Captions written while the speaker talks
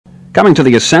Coming to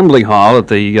the Assembly Hall at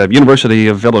the University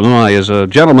of Illinois is a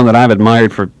gentleman that I've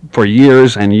admired for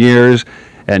years and years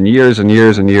and years and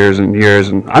years and years and years.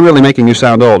 And I'm really making you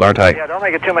sound old, aren't I? Yeah, don't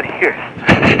make it too many years.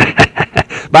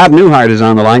 Bob Newhart is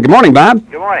on the line. Good morning, Bob.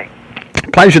 Good morning.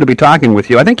 Pleasure to be talking with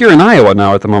you. I think you're in Iowa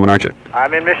now at the moment, aren't you?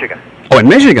 I'm in Michigan. Oh, in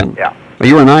Michigan? Yeah. Well,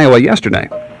 you were in Iowa yesterday.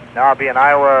 Now I'll be in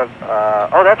Iowa.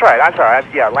 Oh, that's right. I'm sorry.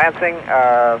 Yeah, Lansing,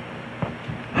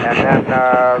 and then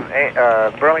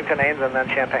Burlington, Ames, and then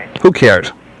Champaign. Who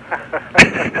cares?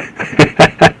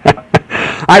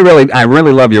 I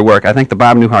really love your work. I think the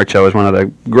Bob Newhart Show is one of the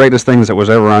greatest things that was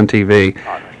ever on TV.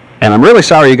 And I'm really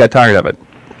sorry you got tired of it.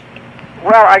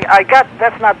 Well, I got,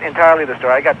 that's not entirely the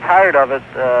story. I got tired of it.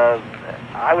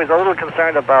 I was a little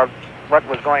concerned about what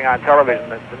was going on television,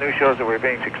 the new shows that were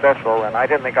being successful, and I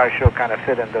didn't think our show kind of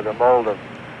fit into the mold of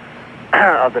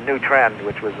of the new trend,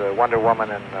 which was Wonder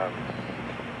Woman and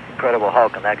Incredible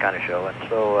Hulk and that kind of show. And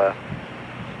so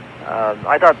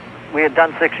I thought we had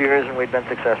done 6 years and we'd been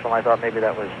successful. I thought maybe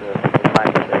that was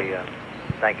time to say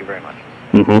thank you very much.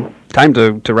 Mm-hmm. Time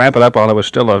to wrap it up while it was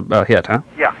still a hit, huh?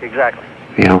 Yeah, exactly.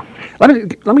 Yeah.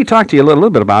 Let me talk to you a little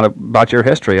bit about your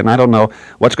history, and I don't know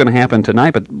what's going to happen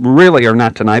tonight, but really, or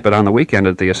not tonight, but on the weekend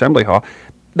at the Assembly Hall.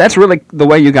 That's really the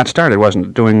way you got started, wasn't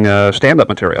it? Doing stand-up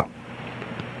material.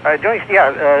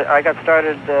 I got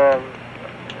started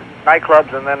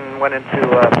nightclubs and then went into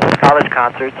college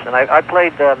concerts, and I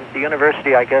played the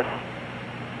university, I guess,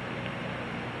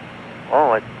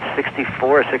 at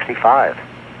 64 or 65.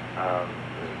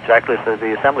 Exactly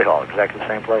the Assembly Hall, exactly the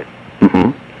same place.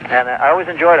 Mm-hmm. And I always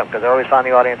enjoyed them because I always found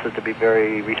the audiences to be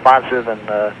very responsive and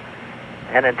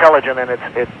intelligent, and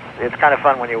it's kind of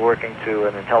fun when you're working to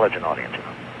an intelligent audience. You know?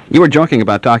 You were joking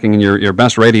about talking in your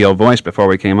best radio voice before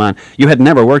we came on. You had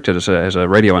never worked as a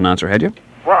radio announcer, had you?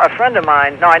 Well, a friend of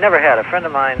mine, no, I never had. A friend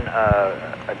of mine,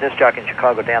 a disc jockey in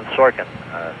Chicago, Dan Sorkin,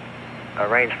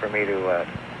 arranged for me to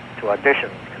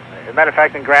audition. As a matter of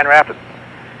fact, in Grand Rapids.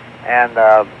 And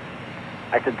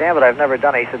I said, damn it, I've never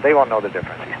done it. He said, they won't know the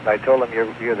difference. He said, I told him,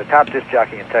 you're the top disc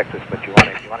jockey in Texas, but you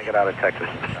want to get out of Texas.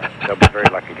 They'll be very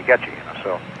lucky to get you, you know.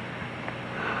 So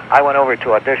I went over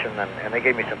to audition, and they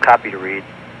gave me some copy to read.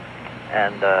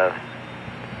 And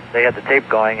they had the tape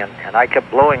going, and I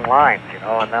kept blowing lines, you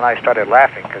know, and then I started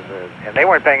laughing, and they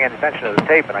weren't paying any attention to the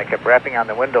tape, and I kept rapping on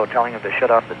the window telling them to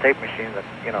shut off the tape machine, that,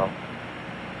 you know,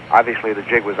 obviously the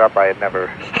jig was up. I had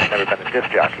never been a disc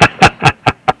jockey. So.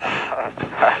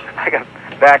 I got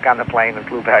back on the plane and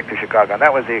flew back to Chicago, and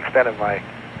that was the extent of my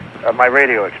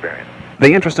radio experience.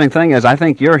 The interesting thing is, I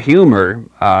think your humor,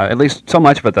 at least so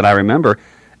much of it that I remember,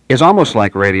 is almost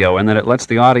like radio in that it lets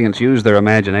the audience use their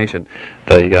imagination.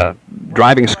 The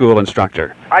driving school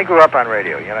instructor. I grew up on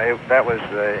radio, you know. It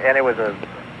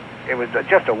was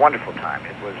just a wonderful time.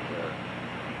 It was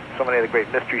so many of the great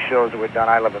mystery shows that were done.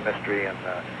 I Love a Mystery, and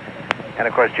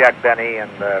of course Jack Benny and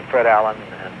Fred Allen.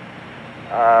 And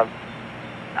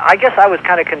I guess I was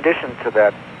kind of conditioned to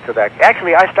that.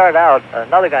 Actually, I started out.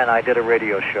 Another guy and I did a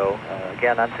radio show,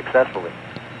 again unsuccessfully.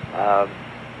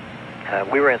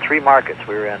 We were in 3 markets.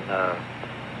 We were in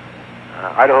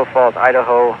Idaho Falls,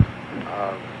 Idaho,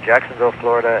 Jacksonville,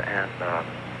 Florida, and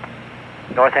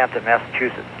Northampton,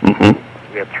 Massachusetts. Mm-hmm.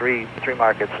 We had three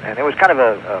markets, and it was kind of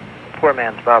a poor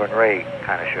man's Bob and Ray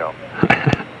kind of show.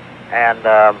 And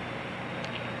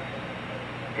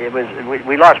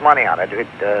we lost money on it.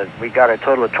 We got a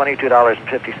total of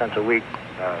 $22.50 a week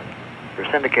for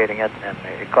syndicating it, and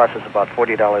it cost us about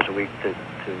 $40 a week to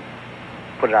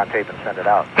put it on tape and send it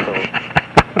out. So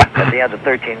at the end of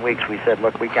 13 weeks, we said,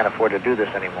 look, we can't afford to do this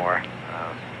anymore,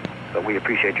 but we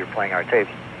appreciate your playing our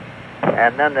tapes.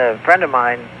 And then a friend of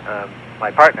mine, my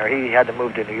partner, he had to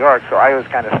move to New York, so I was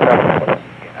kind of stuck.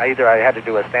 Either I had to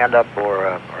do a stand-up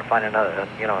or find another,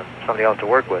 somebody else to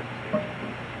work with.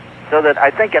 So that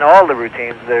I think in all the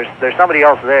routines, there's somebody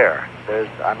else there.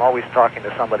 I'm always talking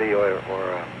to somebody, or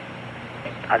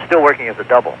I'm still working as a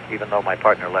double, even though my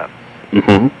partner left.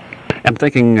 Mm-hmm. I'm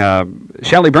thinking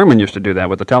Shelley Berman used to do that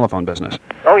with the telephone business.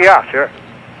 Oh yeah, sure.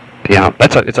 Yeah,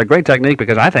 it's a great technique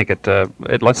because I think it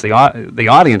lets the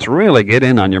audience really get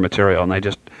in on your material, and they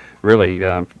just really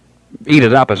eat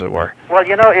it up, as it were. Well,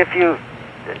 if you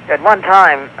at one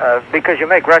time, because you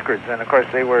make records, and of course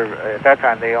they were at that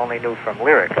time they only knew from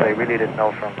lyrics. They really didn't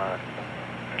know from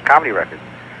comedy records.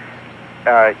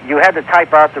 You had to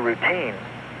type out the routine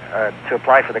to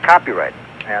apply for the copyright,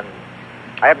 and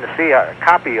I happened to see a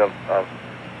copy of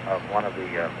one of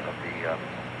the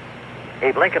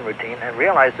Abe Lincoln routine and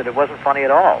realized that it wasn't funny at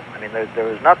all. I mean, there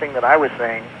was nothing that I was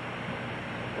saying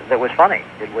that was funny.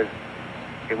 It was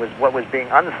what was being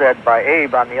unsaid by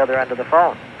Abe on the other end of the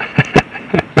phone.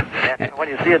 And when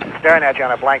you see it staring at you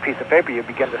on a blank piece of paper, you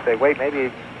begin to say, wait,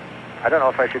 maybe, I don't know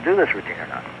if I should do this routine or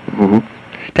not. Mm-hmm.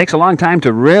 It takes a long time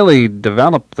to really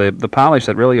develop the polish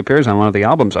that really appears on one of the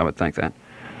albums, I would think, then.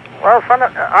 Well,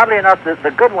 oddly enough,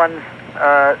 the good ones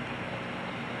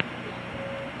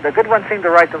seem to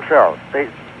write themselves.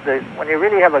 When you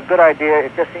really have a good idea,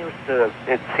 it just seems to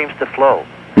flow.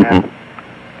 Mm-hmm. And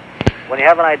when you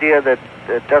have an idea that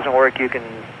doesn't work, you can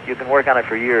work on it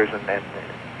for years, and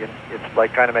it's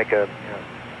like trying to make a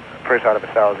purse out of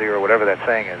a sow's ear, or whatever that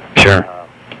saying is. Sure.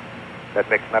 That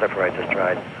mixed metaphor I just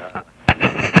tried.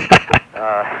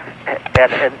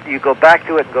 And you go back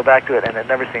to it and go back to it, and it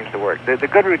never seems to work. The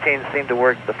good routines seem to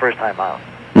work the first time out.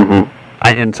 Mm-hmm.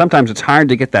 And sometimes it's hard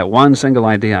to get that one single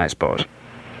idea, I suppose.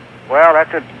 Well,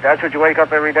 that's what you wake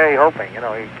up every day hoping. You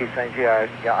keep saying, gee,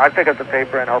 I pick up the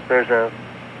paper and hope there's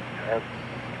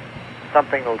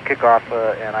something that'll kick off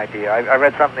an idea. I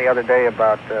read something the other day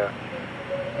about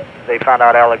they found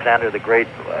out Alexander the Great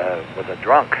was a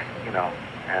drunk,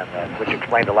 and which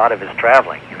explained a lot of his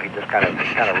traveling. He just kind of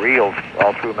reeled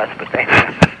all through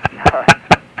Mesopotamia.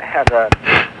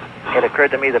 And it occurred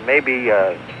to me that maybe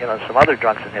some other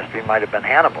drunks in history might have been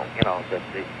Hannibal. That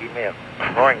he may have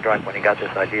been roaring drunk when he got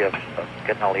this idea of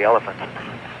getting all the elephants,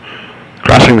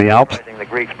 crossing the Alps, crossing the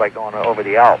Greeks by going over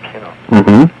the Alps.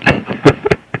 Mm-hmm.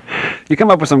 You come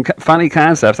up with some funny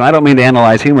concepts, and I don't mean to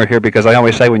analyze humor here, because I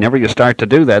always say whenever you start to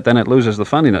do that, then it loses the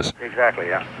funniness. Exactly.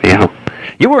 Yeah. Yeah.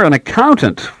 You were an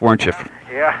accountant, weren't you?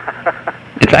 Yeah.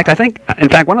 In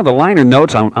fact, one of the liner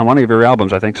notes on one of your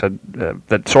albums, I think, said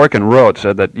that Sorkin wrote,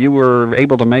 said that you were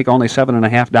able to make only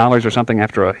 $7.50 or something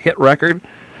after a hit record,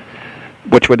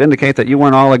 which would indicate that you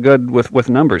weren't all that good with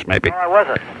numbers, maybe. No, I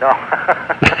wasn't. No.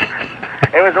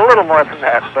 It was a little more than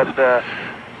that, but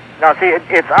no. See,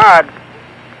 it's odd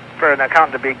for an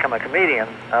accountant to become a comedian,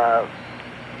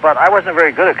 but I wasn't a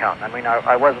very good accountant. I mean,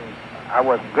 I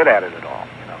wasn't good at it at all.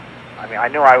 I mean, I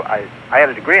knew I had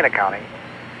a degree in accounting,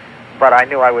 but I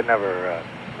knew I would never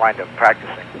wind up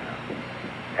practicing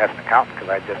as an accountant, because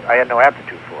I had no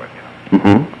aptitude for it.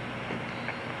 Mm-hmm.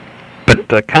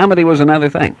 But comedy was another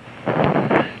thing.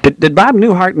 Did Bob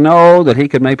Newhart know that he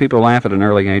could make people laugh at an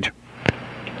early age?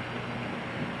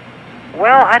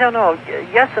 Well, I don't know.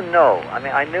 Yes and no. I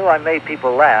mean, I knew I made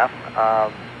people laugh.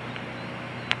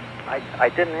 I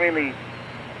didn't really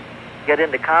get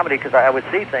into comedy because I would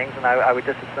see things and I would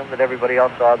just assume that everybody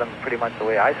else saw them pretty much the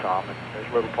way I saw them. And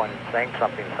there's little point in saying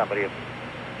something to somebody,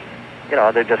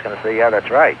 they're just going to say, yeah, that's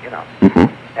right, Mm-hmm.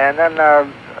 And then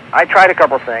I tried a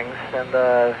couple things, and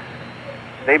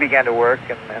they began to work,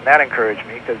 and that encouraged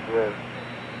me, because,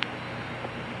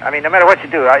 I mean, no matter what you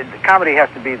do, comedy has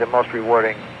to be the most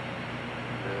rewarding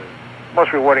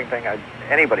thing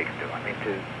anybody can do. I mean,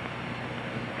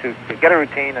 to get a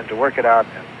routine and to work it out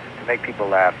and to make people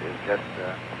laugh is just...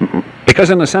 Because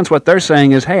in a sense what they're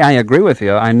saying is, hey, I agree with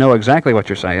you, I know exactly what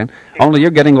you're saying, only you're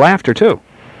getting laughter too.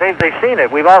 They've seen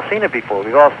it. We've all seen it before.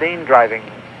 We've all seen driving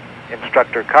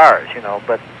instructor cars,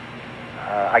 but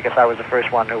I guess I was the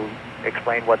first one who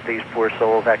explained what these poor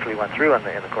souls actually went through in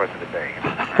the course of the day.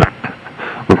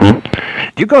 Mm-hmm.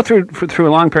 Do you go through a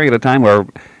long period of time where,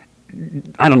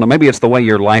 I don't know, maybe it's the way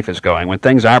your life is going, when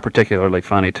things are particularly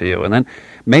funny to you, and then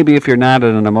maybe if you're not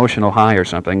at an emotional high or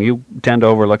something, you tend to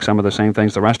overlook some of the same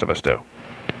things the rest of us do?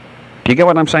 Do you get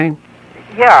what I'm saying?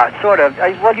 Yeah, sort of.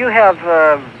 Well, you have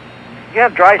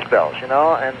dry spells, and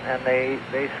they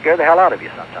scare the hell out of you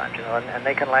sometimes, and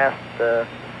they can last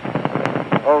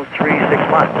 3-6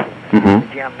 months.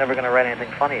 Mm-hmm. Gee, I'm never going to write anything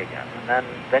funny again. And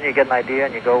then you get an idea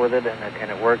and you go with it,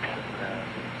 and it works.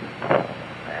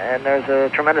 And there's a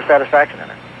tremendous satisfaction in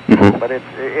it. Mm-hmm. But it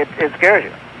scares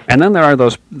you. And then there are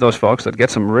those folks that get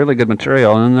some really good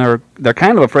material, and they're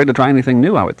kind of afraid to try anything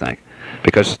new, I would think,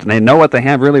 because they know what they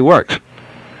have really works.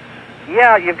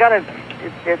 Yeah, you've got to.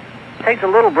 It takes a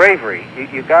little bravery.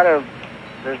 You've got to.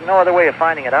 There's no other way of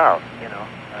finding it out, than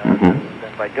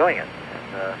by doing it.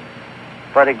 And,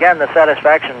 but again, the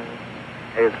satisfaction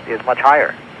is much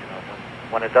higher,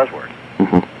 when it does work.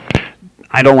 Mm-hmm.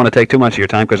 I don't want to take too much of your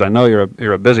time, because I know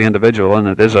you're a busy individual, and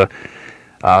it is a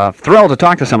thrill to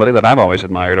talk to somebody that I've always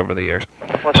admired over the years.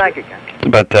 Well, thank you, Ken.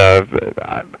 But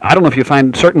I don't know if you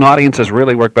find certain audiences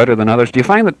really work better than others. Do you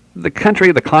find that the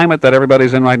country, the climate that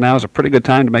everybody's in right now is a pretty good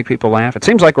time to make people laugh? It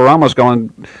seems like we're almost going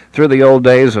through the old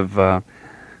days of, I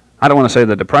don't want to say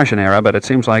the Depression era, but it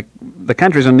seems like the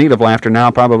country's in need of laughter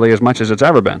now probably as much as it's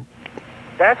ever been.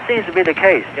 That seems to be the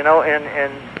case.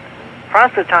 And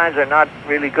prosperous times are not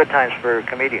really good times for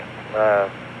comedians.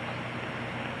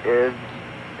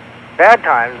 Bad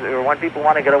times are when people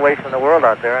want to get away from the world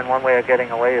out there, and one way of getting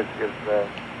away is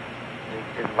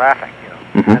laughing.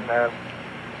 Mm-hmm. And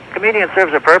comedian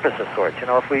serves a purpose of sorts. You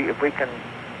know, if we can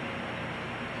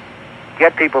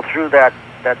get people through that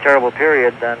terrible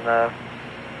period, then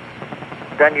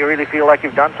you really feel like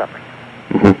you've done something.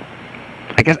 Mm-hmm.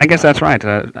 I guess that's right.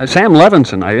 Sam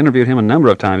Levinson, I interviewed him a number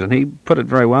of times, and he put it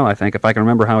very well, I think, if I can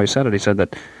remember how he said it. He said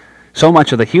that so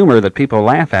much of the humor that people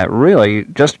laugh at really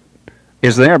just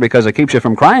is there because it keeps you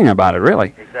from crying about it,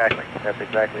 really. Exactly. That's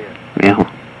exactly it.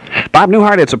 Yeah. Bob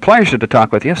Newhart, it's a pleasure to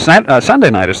talk with you. Sunday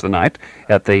night is the night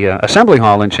at the Assembly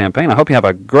Hall in Champaign. I hope you have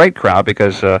a great crowd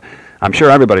because I'm sure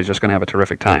everybody's just going to have a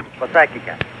terrific time. Well, thank you,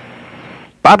 Ken.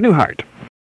 Bob Newhart.